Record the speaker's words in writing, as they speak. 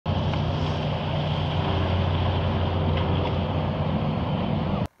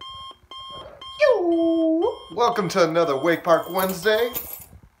Welcome to another Wake Park Wednesday.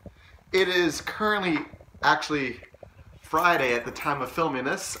 It is currently actually Friday at the time of filming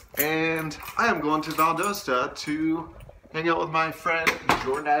this, and I am going to Valdosta to hang out with my friend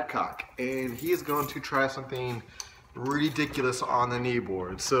Jordan Adcock, and he is going to try something ridiculous on the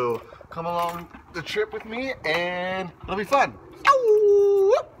kneeboard. So come along the trip with me and it'll be fun.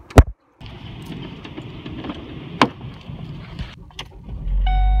 Ow!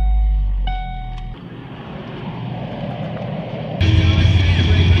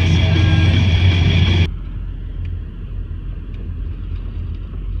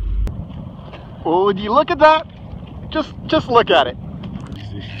 Well, would you look at that? Just look at it.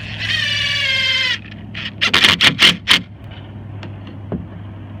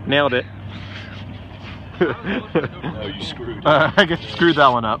 Nailed it. No, you screwed. I guess you screwed that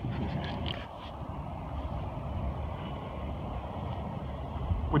one up.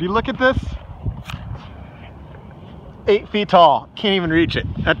 Would you look at this? 8 feet tall. Can't even reach it.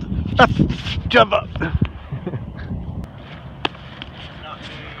 That's jump up.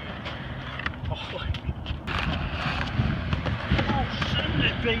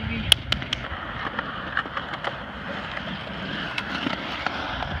 Baby.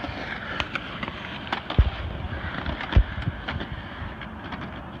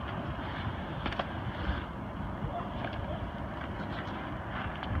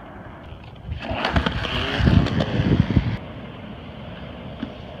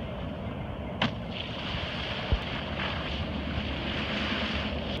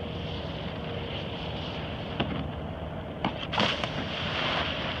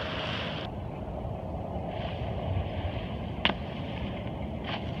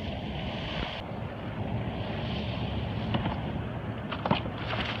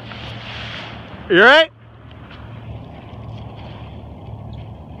 You alright?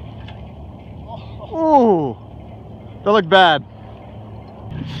 Ooh, that looked bad.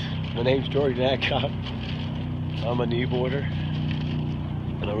 My name's Jordan Adcock. I'm a kneeboarder,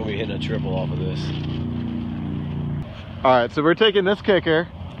 and I'm gonna be hitting a triple off of this. Alright, so we're taking this kicker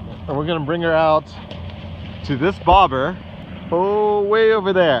and we're gonna bring her out to this bobber, way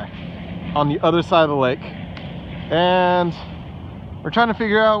over there on the other side of the lake. And we're trying to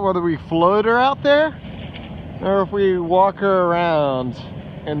figure out whether we float her out there or if we walk her around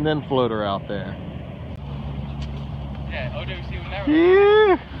and then float her out there.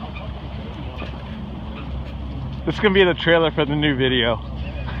 Yeah. This is gonna be the trailer for the new video.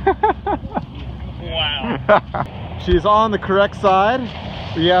 Wow. She's on the correct side.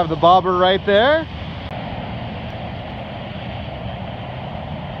 We have the bobber right there.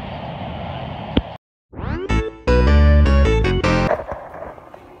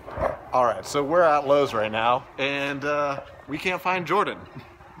 All right, so we're at Lowe's right now, and we can't find Jordan.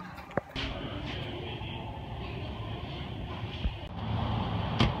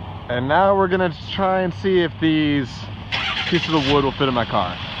 And now we're gonna try and see if these pieces of wood will fit in my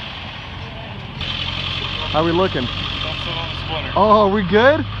car. How are we looking? Don't sit on the splinter. Oh, are we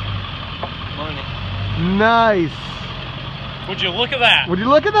good? Money. Nice. Would you look at that? Would you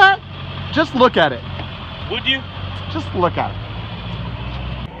look at that? Just look at it. Would you? Just look at it.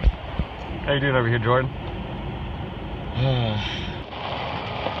 How you doing over here, Jordan?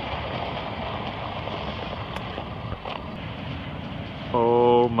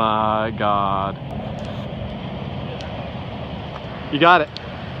 Oh my God. You got it.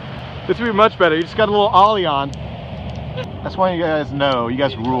 This would be much better. You just got a little ollie on. That's why you guys know. You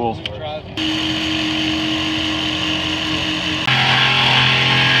guys rule.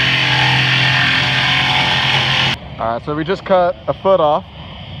 Alright, so we just cut a foot off.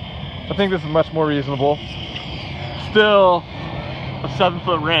 I think this is much more reasonable. Still a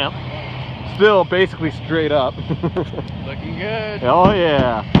 7-foot ramp. Still basically straight up. Looking good. Oh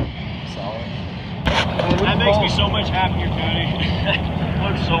yeah. Solid. That makes me so much happier, Cody.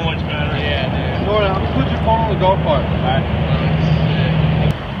 Looks so much better. Yeah, dude. Jordan, I'm gonna put your phone on the go kart. Alright.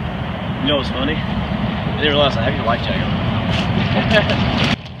 You know what's funny? I didn't realize I have your life jacket on.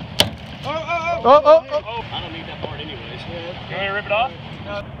 Oh. I don't need that part anyways. You want me to rip it off?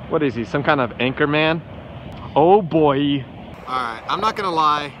 What is he, some kind of anchor man? Oh boy. Alright, I'm not gonna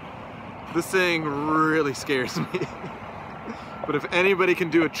lie. This thing really scares me. But if anybody can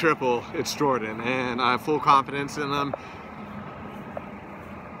do a triple, it's Jordan, and I have full confidence in him.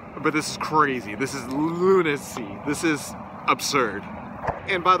 But this is crazy. This is lunacy. This is absurd.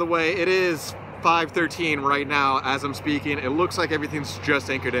 And by the way, it is 5:13 right now as I'm speaking. It looks like everything's just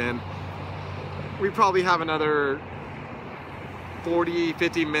anchored in. We probably have another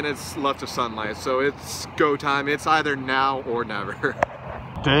 40-50 minutes left of sunlight, so it's go time. It's either now or never.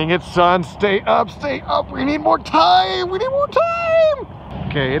 Dang it, son. Stay up, stay up. We need more time. We need more time.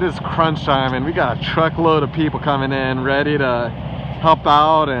 Okay, it is crunch time, and we got a truckload of people coming in ready to help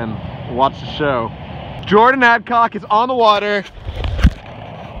out and watch the show. Jordan Adcock is on the water.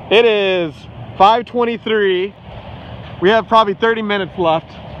 It is 5:23. We have probably 30 minutes left.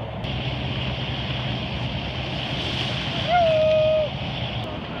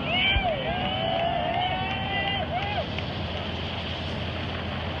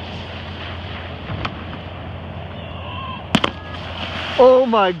 Oh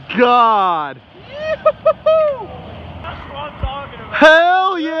my God! That's what I'm talking about.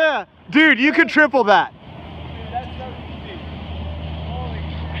 Hell yeah! Dude, you could triple that. Dude, that's so easy. Holy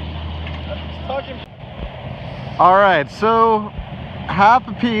crap. I'm just talking. Alright, so half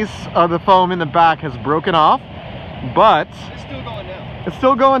a piece of the foam in the back has broken off, but It's still going down. it's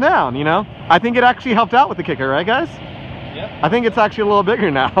still going down, you know? I think it actually helped out with the kicker, right guys? Yep. I think it's actually a little bigger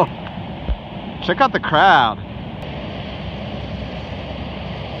now. Check out the crowd.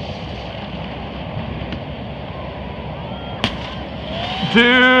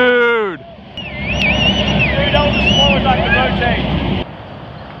 Dude! Dude, that was the slowest I could rotate.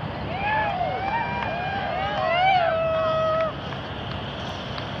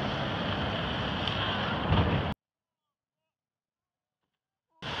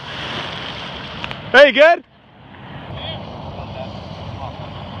 Hey, good?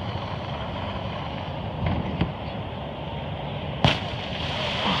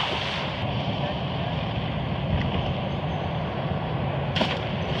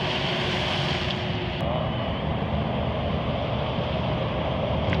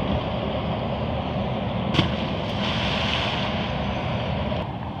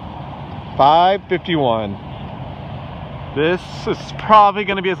 .551. This is probably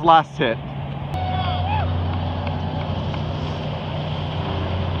going to be his last hit.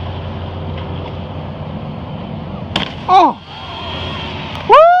 Oh!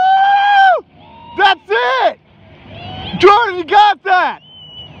 Woo! That's it! Jordan, you got that!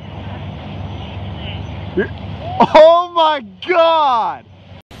 Oh my God!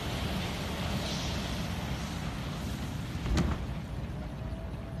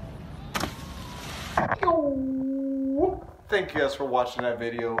 Thank you guys for watching that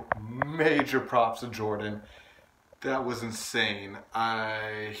video. Major props to Jordan. That was insane.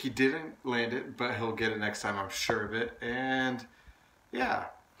 He didn't land it, but he'll get it next time, I'm sure of it. And yeah,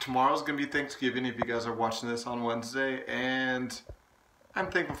 tomorrow's gonna be Thanksgiving if you guys are watching this on Wednesday. And I'm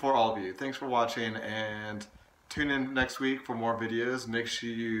thankful for all of you. Thanks for watching, and tune in next week for more videos. Make sure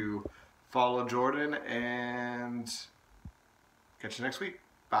you follow Jordan, and catch you next week.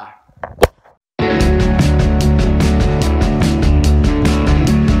 Bye.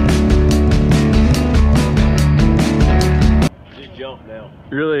 Jump now.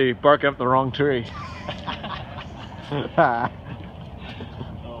 Really bark up the wrong tree. Oh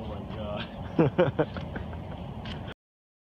my God.